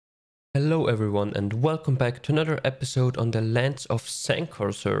Hello everyone and welcome back to another episode on the Lands of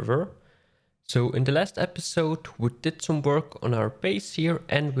Zankar server. So in the last episode we did some work on our base here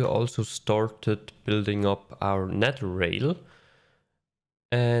and we also started building up our nether rail.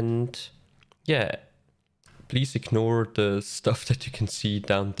 And yeah, please ignore the stuff that you can see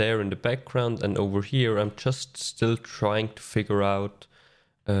down there in the background and over here. I'm just still trying to figure out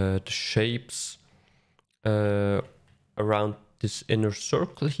the shapes around this inner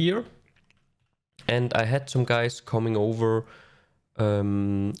circle here. And I had some guys coming over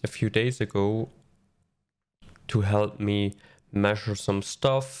a few days ago to help me measure some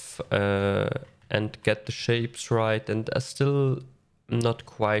stuff and get the shapes right. And I'm still not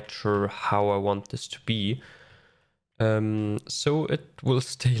quite sure how I want this to be. So it will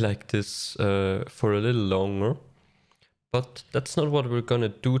stay like this for a little longer. But that's not what we're gonna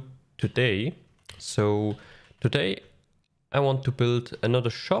do today. So today I want to build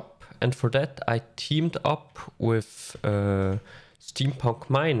another shop. And for that, I teamed up with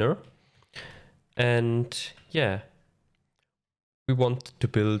SteampunkMiner. And yeah, we want to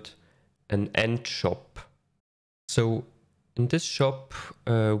build an end shop. So in this shop,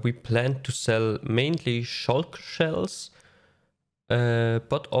 we plan to sell mainly shulker shells,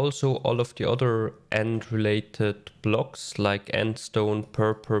 but also all of the other end related blocks like end stone,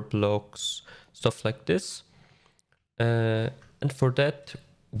 purple blocks, stuff like this. And for that,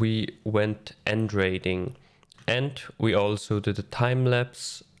 we went end raiding, and we also did a time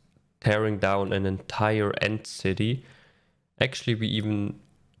lapse tearing down an entire end city. Actually, we even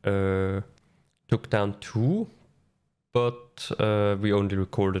took down two, but we only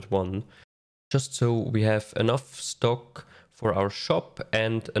recorded one, just so we have enough stock for our shop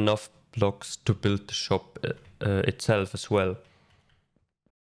and enough blocks to build the shop itself as well.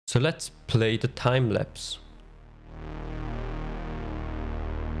 So let's play the time lapse.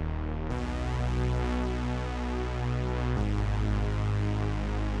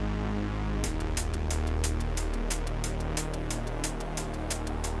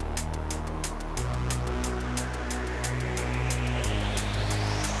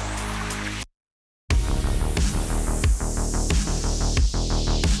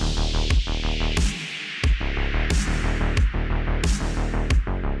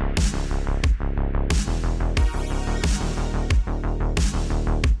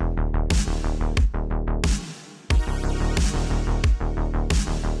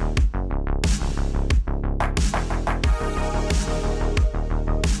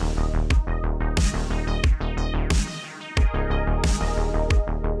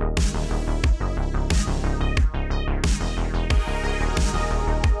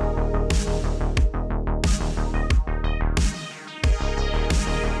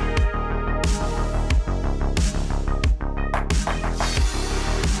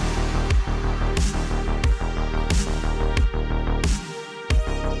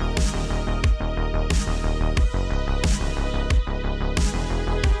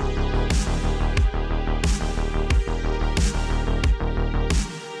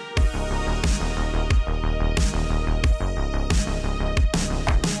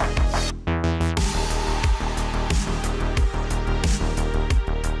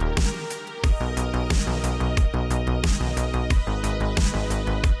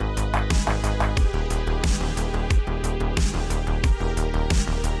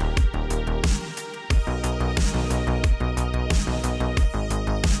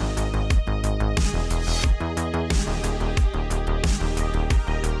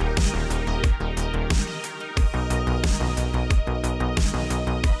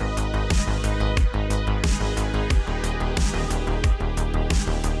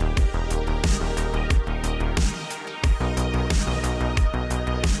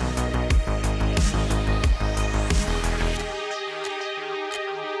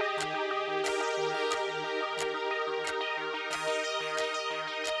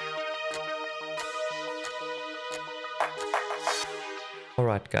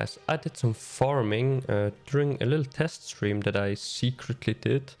 Alright guys, I did some farming during a little test stream that I secretly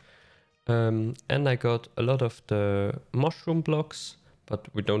did, and I got a lot of the mushroom blocks, but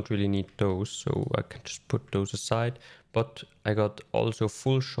we don't really need those, so I can just put those aside. But I got also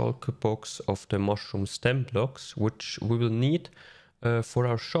full shulker box of the mushroom stem blocks, which we will need for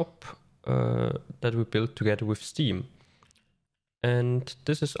our shop that we built together with Steam. And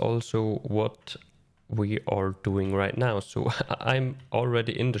this is also what we are doing right now. So I'm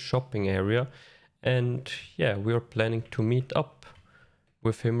already in the shopping area, and yeah, we are planning to meet up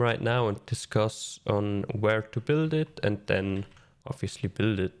with him right now and discuss on where to build it and then obviously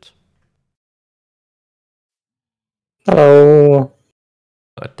build it. Hello.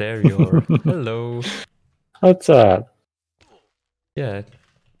 Oh, there you are. Hello. What's up? Yeah,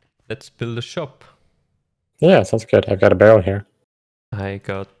 let's build a shop. Yeah, sounds good. I've got a barrel here. I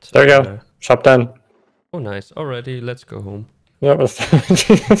got... There you go. Shop done. Oh, nice. Already, let's go home. Yeah,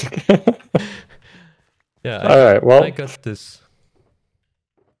 Yeah, Alright, well... I got this.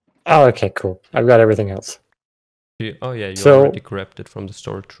 Oh, okay, cool. I've got everything else. Oh yeah, you already grabbed it from the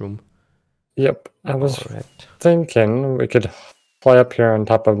storage room. Yep, I was thinking we could fly up here on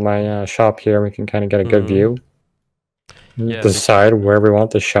top of my shop here. We can kind of get a good view. Yeah, decide where we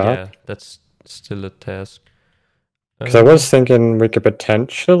want the shop. Yeah, that's still a task. Because I was thinking we could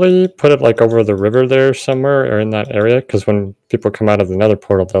potentially put it like over the river there somewhere or in that area. Because when people come out of the nether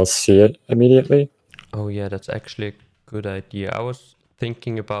portal, they'll see it immediately. Oh yeah, that's actually a good idea. I was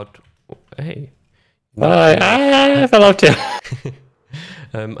thinking about... Hey. I fell off too.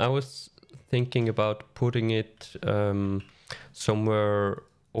 I was thinking about putting it somewhere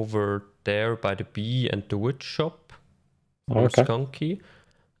over there by the bee and the wood shop. Or Skunkmunkee.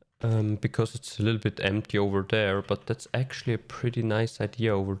 Because it's a little bit empty over there, but that's actually a pretty nice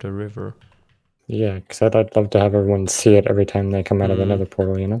idea over the river. Yeah, because I'd love to have everyone see it every time they come out of another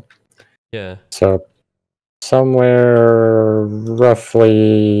portal, you know? Yeah. So, somewhere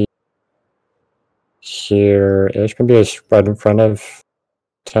roughly here-ish, maybe right in front of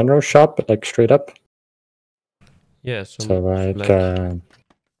Tainro's shop, but like straight up. Yeah, so like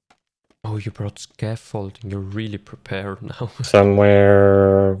oh, you brought scaffolding. You're really prepared now.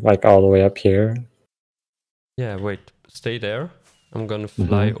 Somewhere like all the way up here. Yeah, wait. Stay there. I'm gonna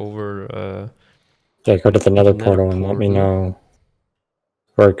fly over... yeah, go to the nether portal and let me know.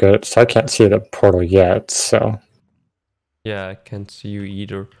 We're good. So I can't see the portal yet, so... Yeah, I can't see you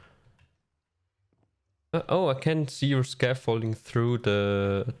either. Oh, I can see your scaffolding through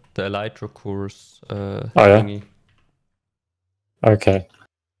the Elytra course thingy. Yeah? Okay.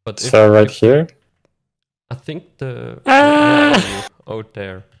 But so right here? I think the... Oh,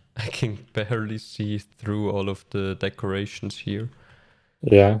 there. I can barely see through all of the decorations here.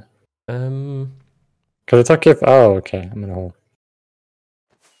 Yeah. Because it's okay if... Oh, okay. I'm gonna hold.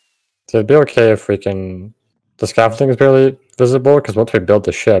 So it'd be okay if we can... The scaffolding is barely visible, because once we build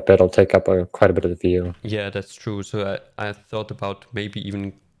the ship, it'll take up quite a bit of the view. Yeah, that's true. So I thought about maybe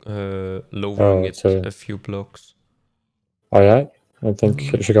even lowering it a few blocks. Oh yeah? I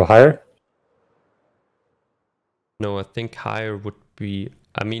think it should go higher? No, I think higher would be...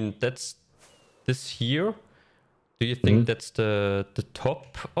 I mean, that's this here. Do you think that's the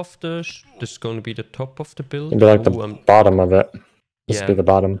top of the... This is going to be the top of the build? It'd be like the bottom of it. This would be the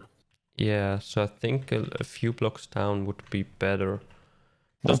bottom. Yeah, so I think a few blocks down would be better.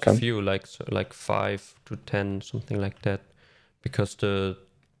 Just a few, like 5 to 10, something like that. Because the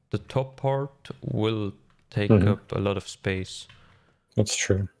top part will take up a lot of space. That's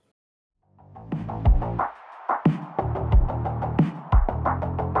true.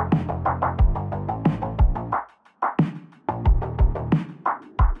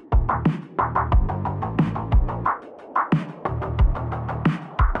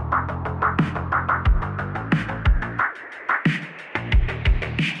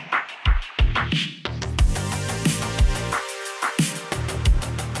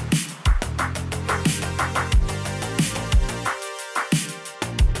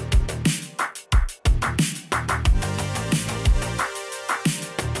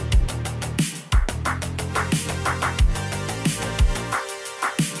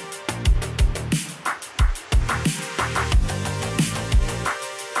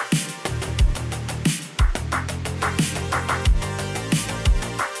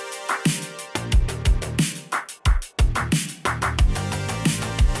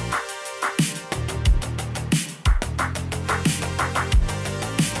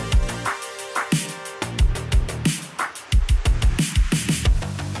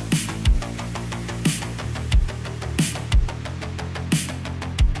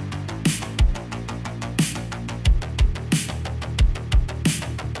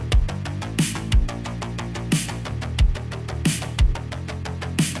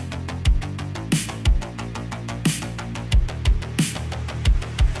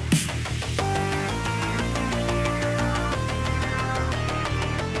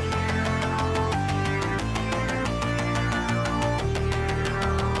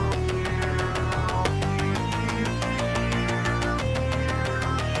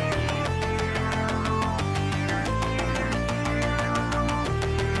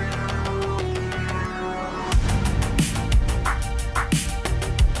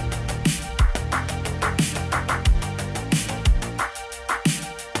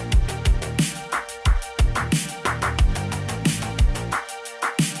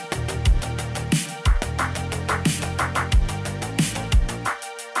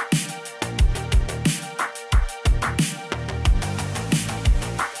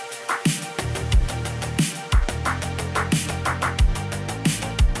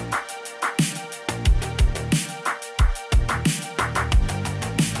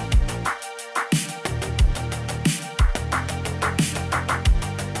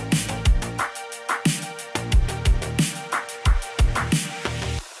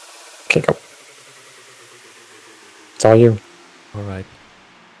 Okay, go. It's all you. All right.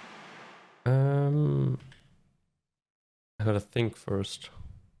 I gotta think first.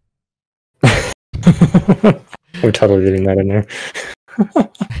 We're totally leaving that in there.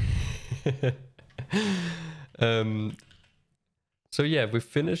 So yeah, we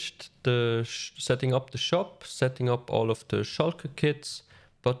finished the setting up the shop, setting up all of the shulker kits,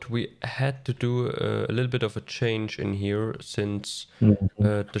 but we had to do a little bit of a change in here since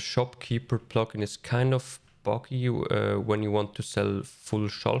the shopkeeper plugin is kind of buggy when you want to sell full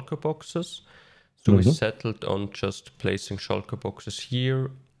shulker boxes. So we settled on just placing shulker boxes here,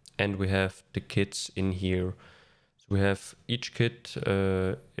 and we have the kits in here. So we have each kit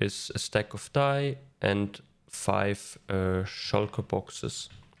is a stack of die and 5 shulker boxes.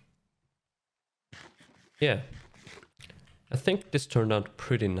 Yeah, I think this turned out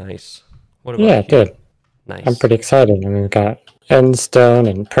pretty nice. What about you? It did. Nice. I'm pretty excited. I mean, we've got endstone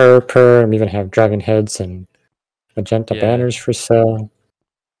and purr, and we even have dragon heads and magenta banners for sale.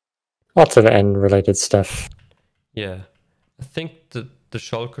 Lots of end-related stuff. Yeah, I think the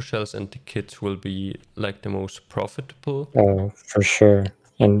shulker shells and the kits will be like the most profitable. Oh, for sure.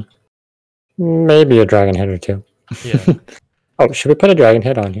 And maybe a dragon head or two. Yeah. Oh, should we put a dragon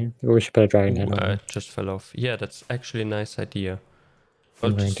head on here? Maybe we should put a dragon head on. It just fell off. Yeah, that's actually a nice idea.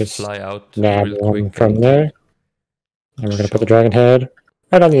 I'll just fly out nab real one quick from there. And we're going to put the dragon head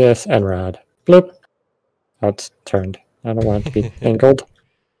right on the end rod. Bloop. Oh, it's turned. I don't want it to be angled.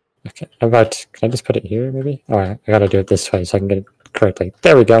 Okay, can I just put it here, maybe? Oh, I gotta do it this way so I can get it correctly.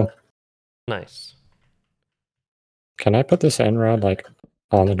 There we go. Nice. Can I put this end rod, like,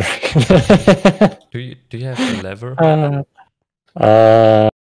 on the dragon? do you have the lever? I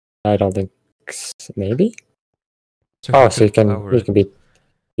don't think so. Maybe? So so you can be,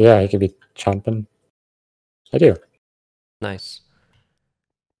 yeah, you can be chomping. I do. Nice.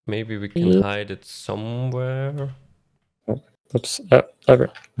 Maybe we can hide it somewhere. Oops. Lever.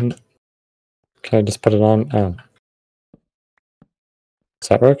 Can I just put it on? Oh. Does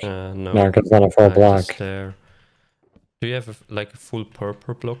that work? No. No, because it's on a full block. There. Do you have a full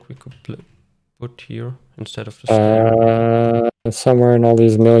purple block we could put here instead of the stair? Somewhere in all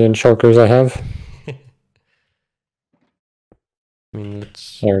these million shulkers I have. I mean,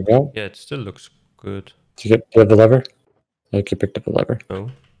 let's... There we go. Yeah, it still looks good. Do you have the lever? I think you picked up the lever.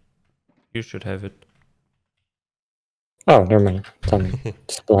 Oh. You should have it. Oh, never mind. Tell me.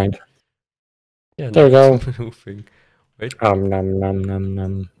 Just blind. Yeah, there we go. Moving. Wait.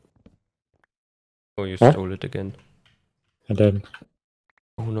 Nom. Oh, you stole it again. I did.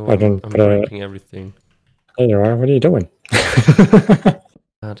 Oh no, I'm breaking everything. There you are. What are you doing?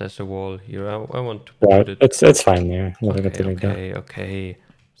 There's a wall here. I want to put it. It's fine there. Okay.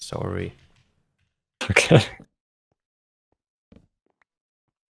 Sorry. Okay.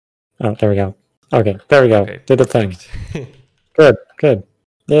 Oh, there we go. Okay, there we go. Okay, did the thing. Good.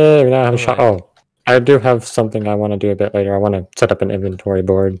 Yeah, we now have a shot. Oh, I do have something I want to do a bit later. I want to set up an inventory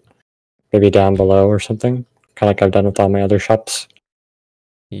board, maybe down below or something, kind of like I've done with all my other shops.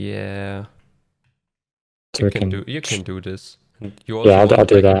 Yeah. So you can do this. And you also I'll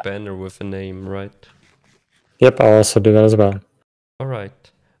do that. A banner with a name, right? Yep, I'll also do that as well. All right.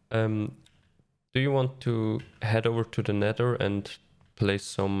 Do you want to head over to the Nether and place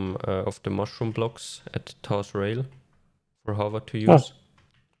some of the mushroom blocks at Taw's rail for Hava to use? Oh.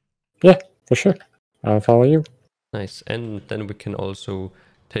 Yeah, for sure. I'll follow you. Nice. And then we can also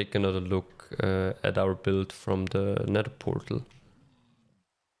take another look at our build from the Nether portal.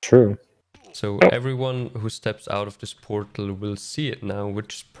 True. So everyone who steps out of this portal will see it now,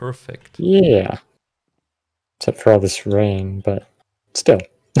 which is perfect. Yeah. Except for all this rain, but still.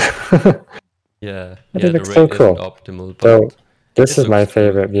 Yeah, I think the it's rain so cool. Isn't optimal, but so this is my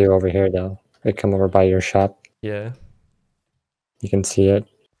favorite view over here, though. We come over by your shop. Yeah. You can see it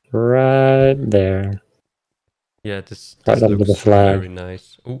right there. Yeah, this right under looks the flag. Very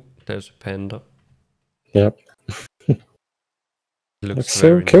nice. Oh, there's a panda. Yep. Looks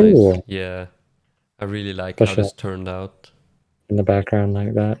so cool. Nice. Yeah, I really like how this turned out. In the background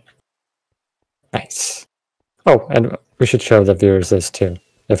like that. Nice. Oh, and we should show the viewers this too.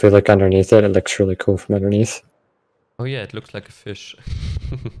 If we look underneath it, it looks really cool from underneath. Oh yeah, it looks like a fish.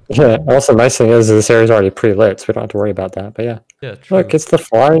 Yeah, also nice thing is this area is already pre-lit, so we don't have to worry about that. But yeah. Yeah, true. Look, it's the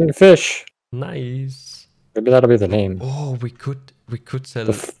flying fish. Nice. Maybe that'll be the name. Oh, we could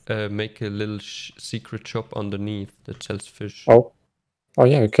sell make a little secret shop underneath that sells fish. Oh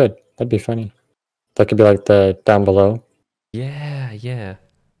yeah, we could. That'd be funny. That could be like the down below. Yeah. Yeah,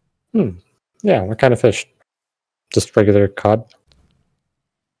 what kind of fish? Just regular cod?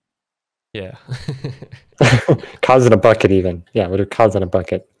 Yeah. Cods in a bucket even. Yeah, we'll do cods in a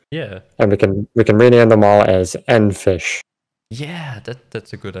bucket. Yeah. And we can rename them all as Endfish. Yeah,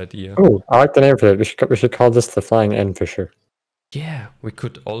 that's a good idea. Oh, I like the name for it. We should call this the Flying Endfisher. Yeah, we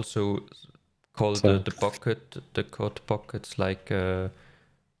could also call the cod pockets like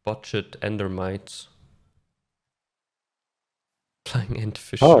budget endermites. Flying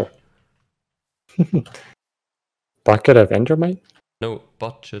Endfisher. Oh. Bucket of endermite? No,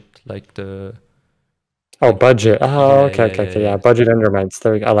 budget like the. Oh, like, budget. Oh, yeah, okay. Yeah, budget endermites.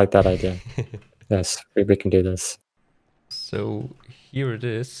 There we go. I like that idea. Yes, we can do this. So here it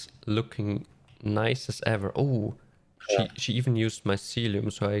is, looking nice as ever. Oh, she even used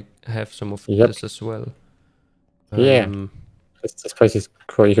mycelium, so I have some of this as well. Yeah, this place is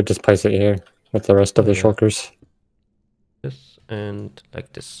cool. You could just place it here with the rest of the shulkers. This and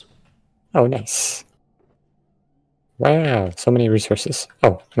like this. Oh, nice. Wow, so many resources.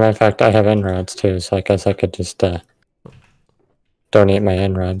 Oh, matter of fact, I have enrods too, so I guess I could just donate my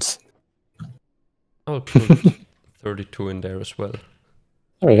enrods. I'll put 32 in there as well.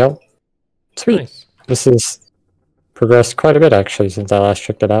 There we go. Sweet. Nice. This has progressed quite a bit actually since I last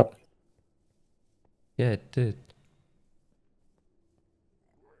checked it out. Yeah, it did.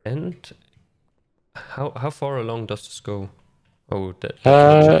 And how far along does this go? Oh, that's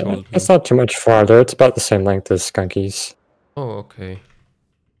what you told me. It's not too much farther. It's about the same length as Skunkee's. Oh, okay.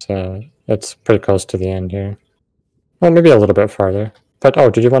 So it's pretty close to the end here. Well, maybe a little bit farther. But oh,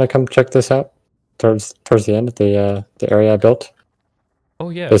 did you want to come check this out towards the end of the area I built?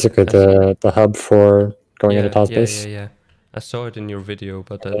 Oh yeah. Basically the hub for going into Ta's base. Yeah. I saw it in your video,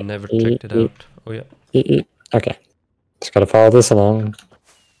 but I never checked it out. Oh yeah. Okay. Just gotta follow this along.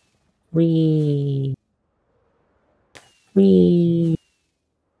 Whee.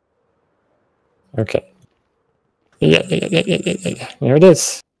 Okay. Yeah. There it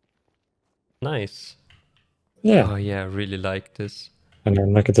is. Nice. Yeah. Oh yeah, I really like this. And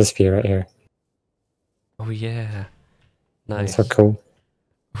then look at this view right here. Oh yeah. Nice. That's so cool.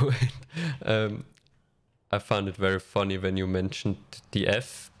 I found it very funny when you mentioned the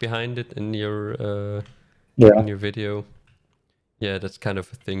F behind it in your video. Yeah, that's kind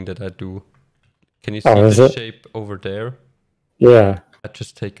of a thing that I do. Can you see the shape over there? Yeah. I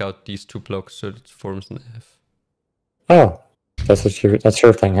just take out these two blocks so it forms an F. Oh, that's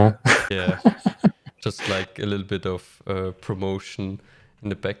your thing, huh? Yeah. Just like a little bit of promotion in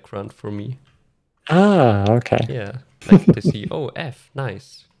the background for me. Ah, okay. Yeah, like to see, oh, F,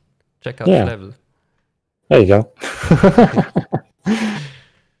 nice. Check out the level. There you go.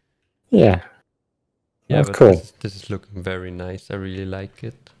 Yeah. Yeah, that's cool. This is looking very nice. I really like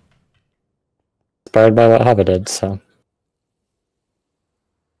it. Inspired by what Hava did, so.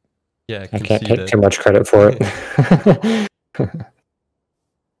 Yeah, I can't take too much credit for it.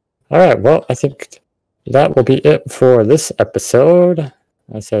 Alright, well, I think that will be it for this episode.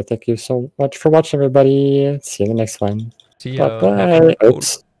 I say thank you so much for watching, everybody. See you in the next one. See ya. Bye-bye.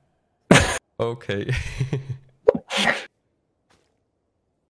 Oops. Okay.